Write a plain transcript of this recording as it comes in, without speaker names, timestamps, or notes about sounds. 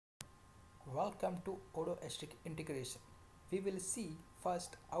Welcome to Odoo Asterisk integration. We will see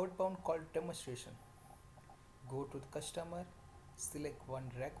first outbound call demonstration. Go to the customer, select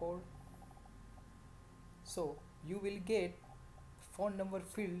one record. So you will get phone number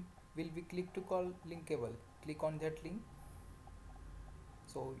field will be click to call linkable. Click on that link.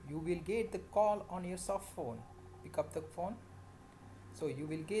 So you will get the call on your soft phone. Pick up the phone. So you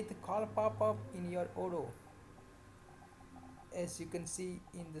will get the call pop up in your Odoo as you can see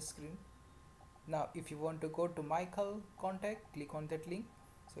in the screen. Now if you want to go to Michael contact, click on that link.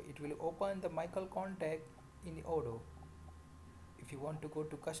 So it will open the Michael contact in the Odoo. If you want to go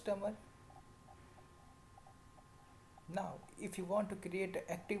to customer, now if you want to create an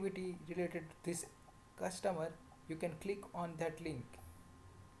activity related to this customer, you can click on that link.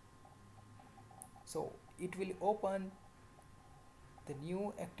 So it will open the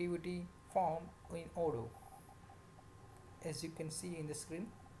new activity form in Odoo as you can see in the screen.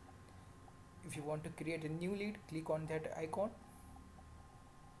 If you want to create a new lead, click on that icon.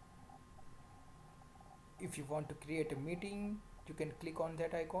 If you want to create a meeting, you can click on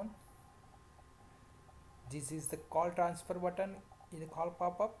that icon. This is the call transfer button in the call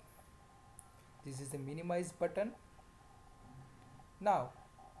pop-up. This is the minimize button. Now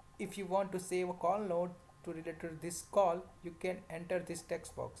if you want to save a call note to relate to this call, you can enter this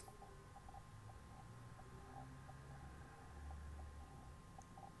text box.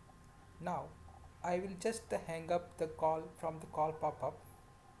 Now I will just hang up the call from the call pop-up.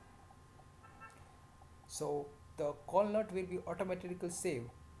 So the call note will be automatically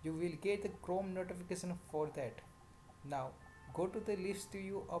saved. You will get the Chrome notification for that. Now go to the list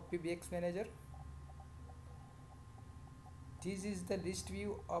view of PBX manager. This is the list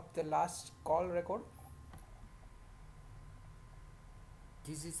view of the last call record.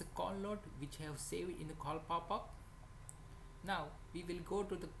 This is the call note which I have saved in the call pop-up. Now we will go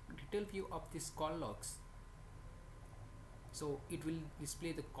to the detail view of this call logs. So it will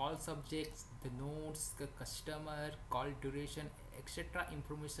display the call subjects, the notes, the customer, call duration, etc.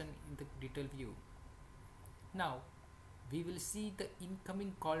 information in the detail view. Now we will see the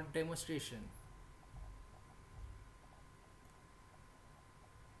incoming call demonstration.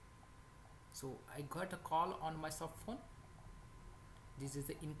 So I got a call on my soft phone. This is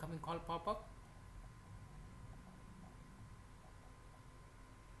the incoming call pop-up.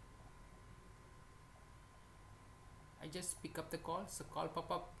 I just pick up the call. So call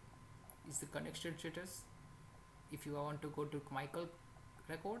pop-up is the connection status. If you want to go to Michael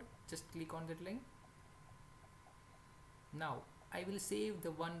record, just click on that link. Now I will save the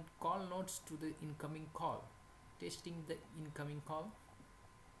one call notes to the incoming call. Testing the incoming call.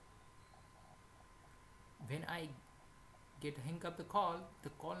 When I hang up the call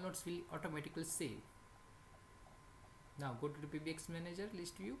notes will automatically save. Now go to the PBX manager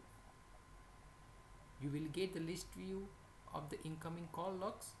list view. You will get the list view of the incoming call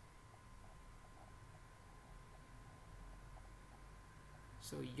logs.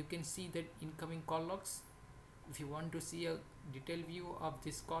 So you can see that incoming call logs. If you want to see a detailed view of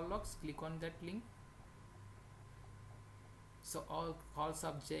this call logs, click on that link. So all call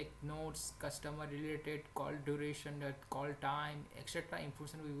subject, notes, customer related, call duration, call time, etc.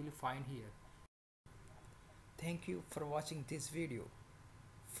 information we will find here. Thank you for watching this video.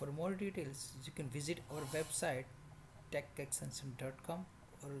 For more details, you can visit our website techextension.com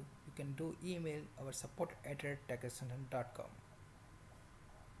or you can do email our support@techextension.com.